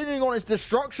continuing on his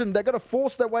destruction. They're going to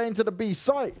force their way into the B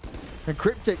site. And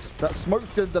Kryptix, that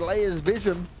smoke's going to delay his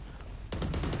vision.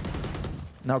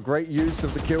 Now, great use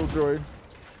of the Killjoy.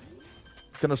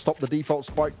 Going to stop the default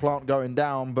spike plant going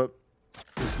down, but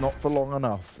it's not for long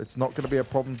enough. It's not going to be a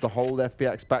problem to hold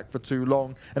FPX back for too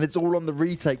long. And it's all on the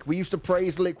retake. We used to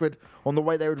praise Liquid on the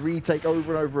way they would retake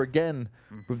over and over again.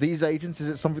 With these agents, is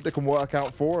it something that can work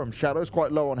out for them? Shadow's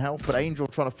quite low on health, but Angel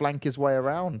trying to flank his way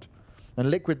around.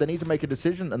 And Liquid, they need to make a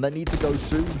decision, and they need to go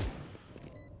soon.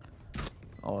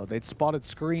 Oh, they'd spotted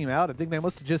Scream out. I think they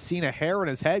must have just seen a hair on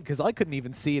his head, because I couldn't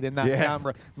even see it in that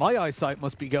camera. My eyesight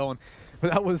must be going.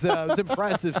 But that was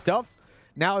impressive stuff.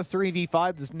 Now a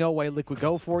 3v5, there's no way Liquid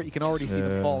go for it. You can already see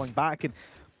them falling back. And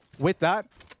with that,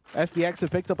 FPX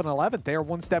have picked up an 11th. They are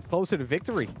one step closer to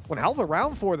victory. One hell of a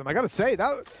round for them, I gotta say.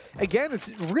 That, again,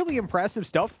 it's really impressive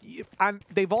stuff. And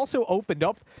they've also opened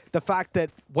up the fact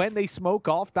that when they smoke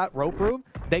off that rope room,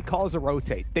 they cause a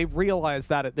rotate. They've realized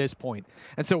that at this point.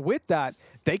 And so with that,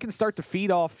 they can start to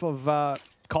feed off of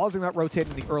causing that rotate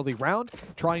in the early round,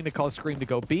 trying to cause Scream to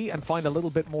go B, and find a little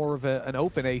bit more of an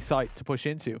open A site to push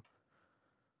into.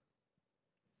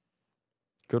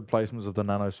 Good placements of the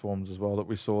nano swarms as well that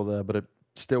we saw there, but it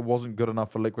still wasn't good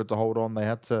enough for Liquid to hold on. They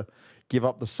had to give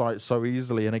up the site so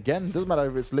easily. And again, it doesn't matter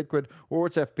if it's Liquid or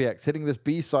it's FPX. Hitting this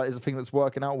B site is a thing that's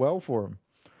working out well for them.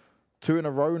 2 in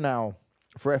a row now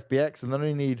for FPX, and they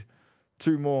only need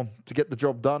 2 more to get the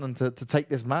job done and to take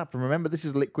this map. And remember, this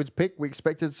is Liquid's pick. We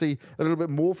expected to see a little bit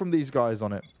more from these guys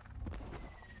on it.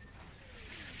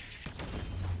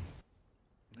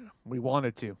 We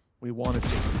wanted to. We wanted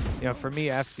to. You know, for me,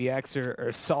 FPX are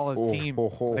a solid team.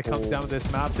 When it comes down to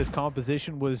this map, this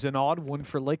composition was an odd one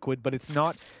for Liquid, but it's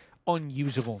not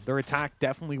unusable. Their attack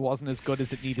definitely wasn't as good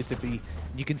as it needed to be.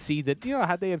 You can see that, you know,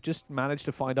 had they have just managed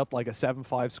to find up like a 7-5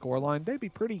 scoreline, they'd be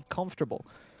pretty comfortable.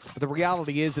 But the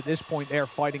reality is, at this point, they're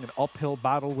fighting an uphill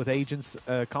battle with agents,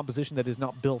 a composition that is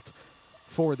not built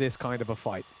for this kind of a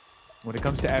fight. When it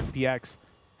comes to FPX,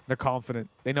 they're confident.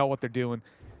 They know what they're doing.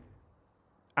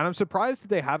 And I'm surprised that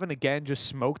they haven't, again, just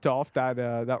smoked off that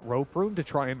that rope room to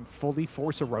try and fully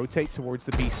force a rotate towards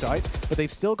the B side. But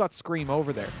they've still got Scream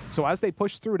over there. So as they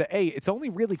push through to A, it's only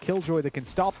really Killjoy that can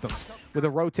stop them, with a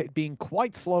rotate being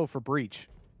quite slow for Breach.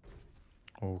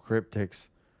 Oh, Kryptix.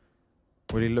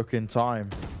 Will he look in time?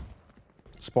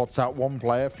 Spots out one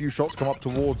player. A few shots come up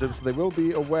towards him, so they will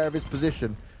be aware of his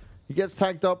position. He gets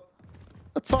tagged up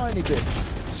a tiny bit.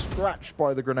 Scratched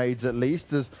by the grenades at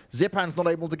least, as Zyppaan's not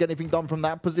able to get anything done from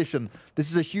that position.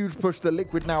 This is a huge push that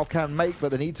Liquid now can make,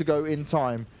 but they need to go in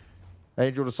time.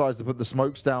 Angel decides to put the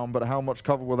smokes down, but how much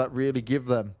cover will that really give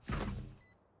them?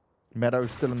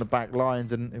 Meddo's still in the back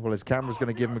lines, and well, his camera's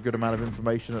going to give him a good amount of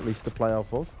information at least to play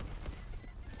off of.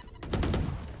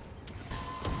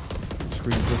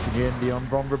 Scream pushing in, the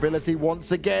invulnerability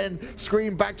once again.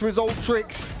 Scream back to his old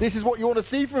tricks. This is what you want to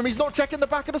see from him. He's not checking the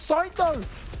back of the site though.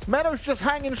 Meddo's just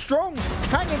hanging strong,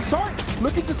 hanging tight,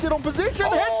 looking to sit on position.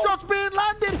 Headshots being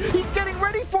landed. He's getting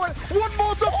ready for it. One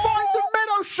more to find, and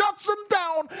Meddo shuts him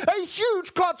down. A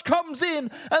huge clutch comes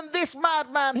in, and this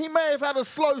madman, he may have had a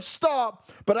slow start,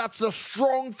 but that's a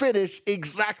strong finish,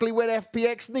 exactly when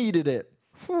FPX needed it.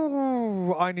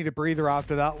 Ooh, I need a breather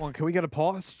after that one. Can we get a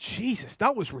pause? Jesus,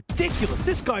 that was ridiculous.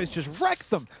 This guy's just wrecked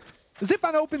them.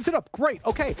 Zyppaan opens it up. Great.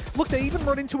 Okay. Look, they even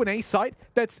run into an A site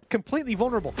that's completely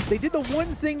vulnerable. They did the one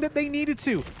thing that they needed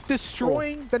to,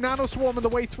 destroying the nano swarm on the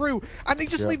way through, and they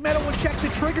just leave Meddo unchecked. The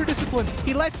trigger discipline.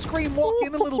 He let Scream walk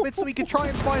in a little bit so he could try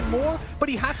and find more, but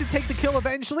he had to take the kill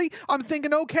eventually. I'm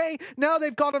thinking, okay, now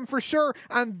they've got him for sure.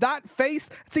 And that face,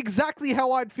 it's exactly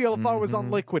how I'd feel if I was on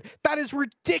Liquid. That is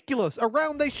ridiculous. A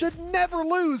round they should never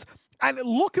lose. And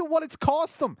look at what it's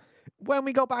cost them. When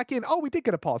we go back in, oh, we did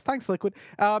get a pause. Thanks, Liquid.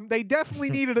 They definitely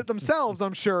needed it themselves,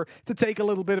 I'm sure, to take a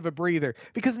little bit of a breather.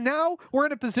 Because now we're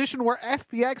in a position where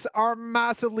FPX are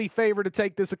massively favored to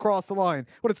take this across the line.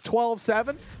 When it's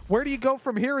 12-7, where do you go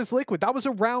from here as Liquid? That was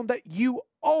a round that you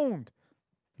owned.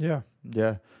 Yeah.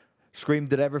 Scream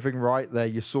did everything right there.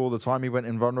 You saw the time he went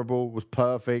invulnerable was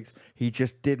perfect. He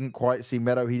just didn't quite see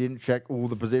Meddo. He didn't check all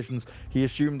the positions. He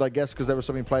assumed, I guess, because there were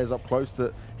so many players up close,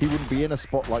 that he wouldn't be in a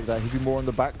spot like that. He'd be more on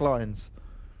the back lines.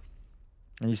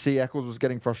 And you see Eccles was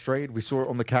getting frustrated. We saw it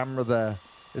on the camera there.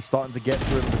 It's starting to get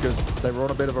to him because they were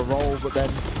on a bit of a roll, but then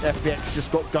FPX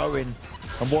just got going.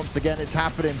 And once again, it's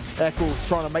happening. Eccles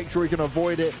trying to make sure he can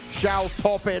avoid it. Shao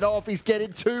popping off. He's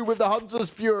getting 2 with the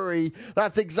Hunter's Fury.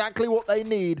 That's exactly what they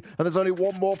need. And there's only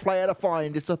one more player to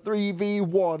find. It's a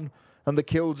 3v1. And the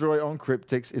Killjoy on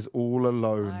Kryptix is all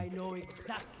alone. I know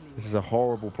exactly. This is a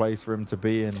horrible place for him to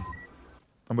be in.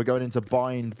 And we're going into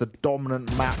Bind, the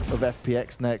dominant map of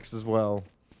FPX next as well.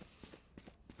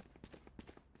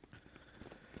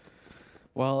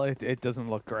 Well, it doesn't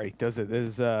look great, does it?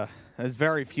 There's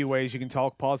very few ways you can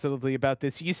talk positively about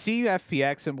this. You see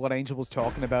FPX and what Angel was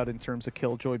talking about in terms of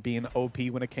Killjoy being OP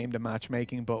when it came to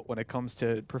matchmaking, but when it comes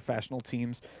to professional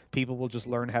teams, people will just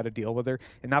learn how to deal with her.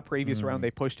 In that previous round,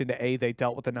 they pushed into A, they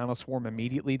dealt with the Nano Swarm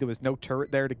immediately. There was no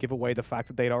turret there to give away the fact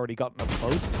that they'd already gotten up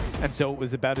close, and so it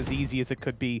was about as easy as it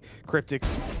could be.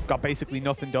 Kryptix got basically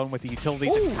nothing done with the utility.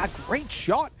 He had a great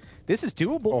shot. This is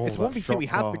doable. Oh, it's 1v2. He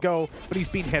has to go, but he's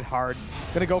being hit hard.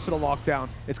 Going to go for the lockdown.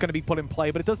 It's going to be put in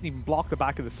play, but it doesn't even block the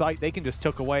back of the site. They can just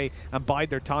tuck away and bide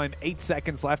their time. 8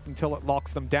 seconds left until it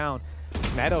locks them down.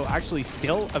 Meddo actually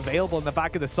still available in the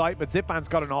back of the site, but Zyppaan's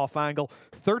got an off angle.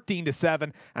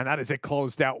 13-7, and that is it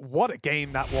closed out. What a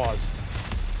game that was.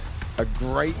 A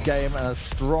great game and a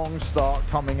strong start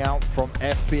coming out from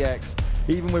FPX.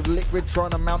 Even with Liquid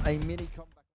trying to mount a mini...